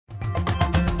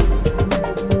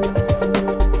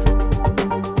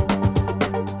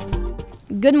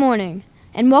Good morning,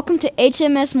 and welcome to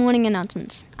HMS Morning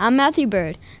Announcements. I'm Matthew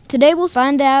Bird. Today we'll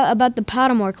find out about the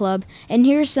Pottermore Club and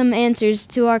hear some answers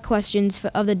to our questions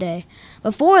of the day.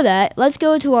 Before that, let's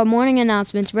go to our morning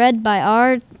announcements read by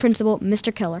our principal,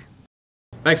 Mr. Keller.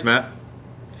 Thanks, Matt.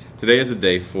 Today is a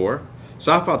day 4.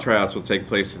 Softball tryouts will take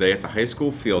place today at the high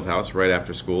school field house right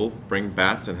after school. Bring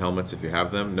bats and helmets if you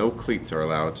have them. No cleats are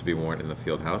allowed to be worn in the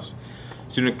field house.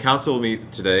 Student council will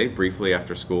meet today briefly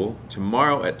after school.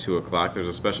 Tomorrow at 2 o'clock, there's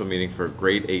a special meeting for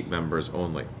grade 8 members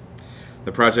only.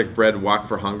 The Project Bread Walk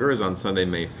for Hunger is on Sunday,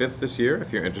 May 5th this year.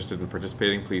 If you're interested in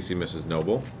participating, please see Mrs.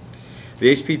 Noble.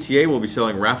 The HPTA will be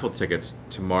selling raffle tickets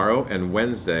tomorrow and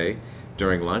Wednesday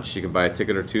during lunch. You can buy a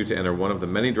ticket or two to enter one of the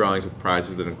many drawings with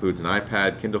prizes that includes an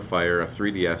iPad, Kindle Fire, a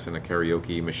 3DS, and a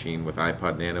karaoke machine with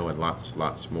iPod Nano and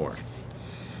lots more.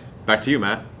 Back to you,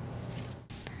 Matt.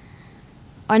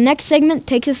 Our next segment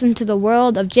takes us into the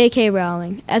world of J.K.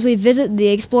 Rowling as we visit the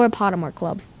Explore Pottermore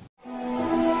Club.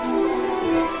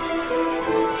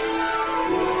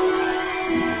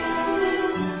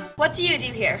 What do you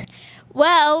do here?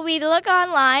 Well, we look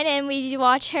online and we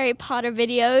watch Harry Potter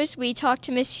videos. We talk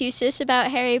to Miss Eustace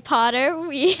about Harry Potter.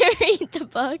 We read the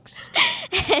books.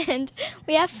 And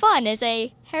we have fun as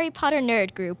a Harry Potter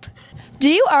nerd group. Do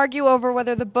you argue over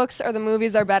whether the books or the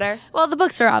movies are better? Well, the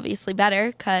books are obviously better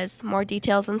because more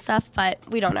details and stuff, but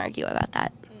we don't argue about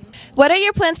that. What are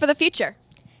your plans for the future?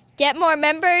 Get more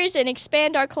members and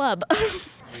expand our club.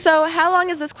 So, how long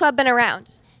has this club been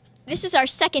around? This is our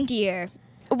second year.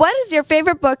 What is your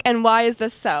favorite book and why is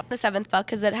this so? The 7th book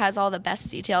because it has all the best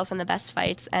details and the best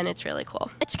fights, and it's really cool.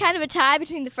 It's kind of a tie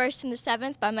between the 1st and the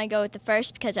 7th, but I'm going to go with the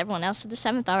 1st because everyone else is the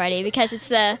 7th already, because it's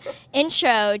the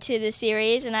intro to the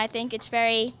series, and I think it's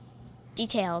very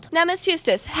detailed. Now, Miss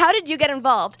Eustace, how did you get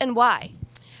involved and why?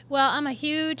 Well, I'm a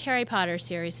huge Harry Potter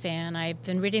series fan. I've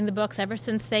been reading the books ever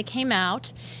since they came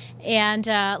out. And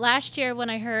last year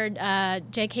when I heard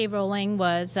J.K. Rowling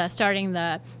was starting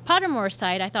the Pottermore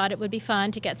site, I thought it would be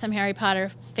fun to get some Harry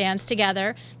Potter fans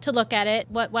together to look at it.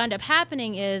 What wound up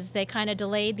happening is they kind of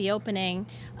delayed the opening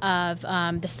of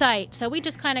the site. So we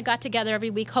just kind of got together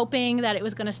every week hoping that it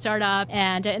was going to start up.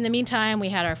 And in the meantime, we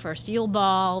had our first Yule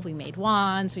Ball, we made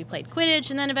wands, we played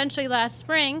Quidditch, and then eventually last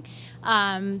spring,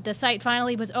 the site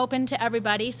finally was open to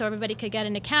everybody so everybody could get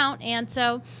an account. And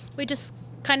so we just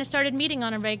kind of started meeting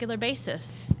on a regular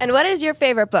basis. And what is your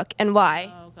favorite book and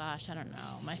why? Oh gosh, I don't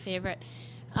know. My favorite.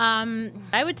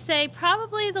 I would say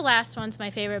probably the last one's my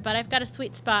favorite, but I've got a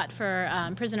sweet spot for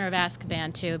Prisoner of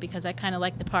Azkaban too, because I kind of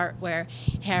like the part where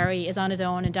Harry is on his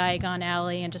own in Diagon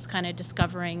Alley and just kind of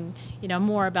discovering,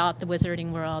 more about the wizarding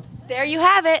world. There you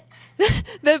have it,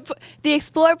 the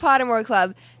Explore Pottermore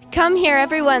Club. Come here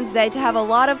every Wednesday to have a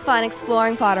lot of fun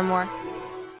exploring Pottermore.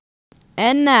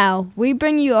 And now, we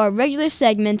bring you our regular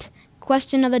segment,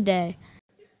 Question of the Day.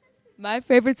 My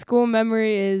favorite school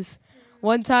memory is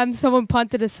one time someone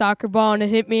punted a soccer ball and it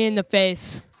hit me in the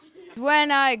face.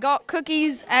 When I got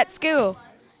cookies at school,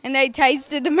 and they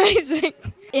tasted amazing.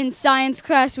 In science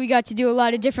class, we got to do a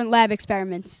lot of different lab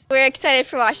experiments. We're excited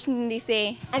for Washington,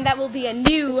 D.C. And that will be a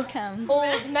new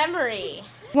Old memory.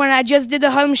 When I just did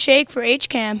the home shake for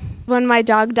HCAM. When my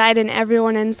dog died and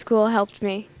everyone in school helped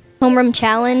me. homeroom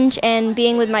challenge and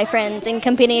being with my friends and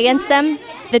competing against them.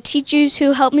 The teachers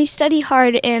who helped me study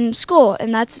hard in school,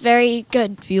 and that's very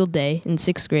good. Field day in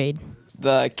 6th grade.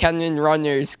 The Kenyon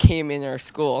Runners came in our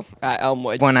school at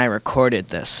Elmwood. When I recorded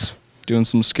this. Doing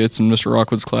some skits in Mr.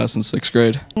 Rockwood's class in 6th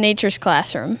grade. Nature's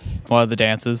classroom. One of the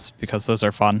dances, because those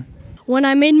are fun. When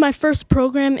I made my first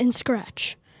program in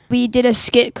Scratch. We did a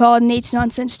skit called Nate's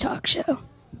Nonsense Talk Show.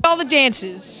 All the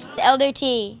dances. The Elder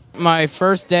Tea. My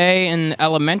first day in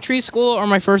elementary school or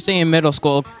my first day in middle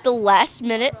school? The last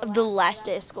minute of the last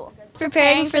day of school.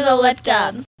 Preparing for the lip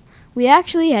dub. We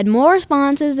actually had more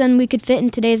responses than we could fit in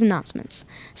today's announcements.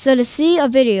 So to see a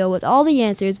video with all the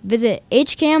answers, visit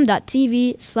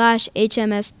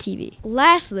hcam.tv/HMSTV.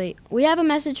 Lastly, we have a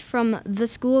message from the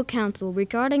school council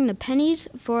regarding the Pennies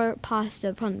for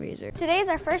Pasta fundraiser. Today is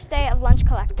our first day of lunch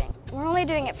collecting. We're only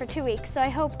doing it for 2 weeks, so I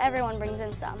hope everyone brings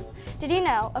in some. Did you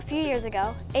know, a few years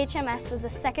ago, HMS was the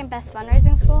second best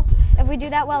fundraising school? If we do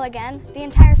that well again, the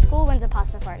entire school wins a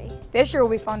pasta party. This year will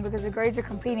be fun because the grades are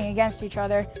competing against each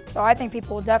other, so I think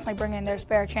people will definitely bring in their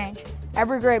spare change.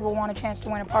 Every grade will want a chance to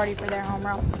win a party for their home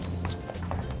row.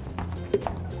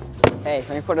 Hey,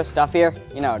 can we put our stuff here?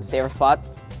 To save our spot?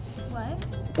 What?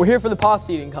 We're here for the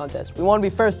pasta eating contest. We want to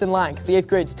be first in line because the 8th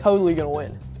grade's totally going to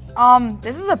win.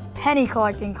 This is a penny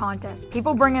collecting contest.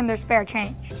 People bring in their spare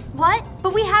change. What?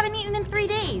 But we haven't eaten in 3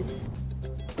 days.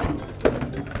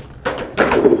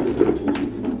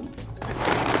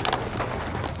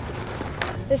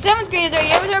 The 7th graders are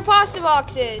here with their pasta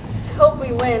boxes. Hope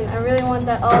we win. I really want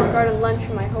that Olive Garden lunch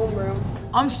for my homeroom.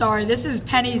 I'm sorry, this is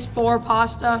pennies for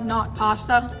pasta, not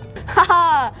pasta.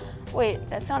 Haha! Wait,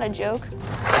 that's not a joke.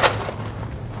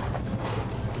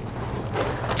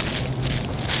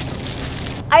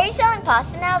 Are you selling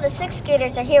pasta now? The 6th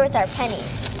graders are here with our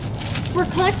pennies.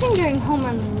 We're collecting during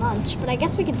homeroom and lunch, but I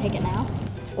guess we can take it now.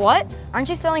 What? Aren't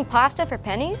you selling pasta for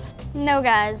pennies? No,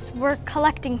 guys, we're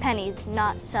collecting pennies,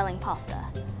 not selling pasta.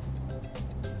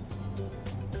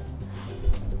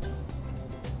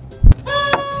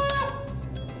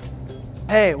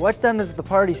 Hey, what time does the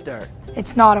party start?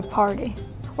 It's not a party.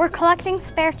 We're collecting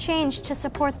spare change to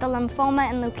support the Lymphoma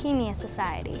and Leukemia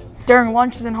Society. During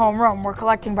lunches in homeroom, we're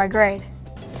collecting by grade.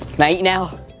 Can I eat now?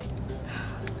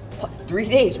 What, 3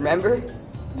 days, remember?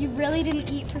 You really didn't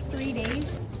eat for 3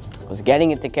 days? I was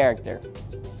getting into character.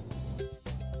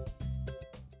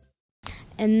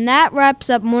 And that wraps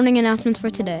up morning announcements for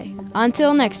today.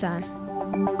 Until next time.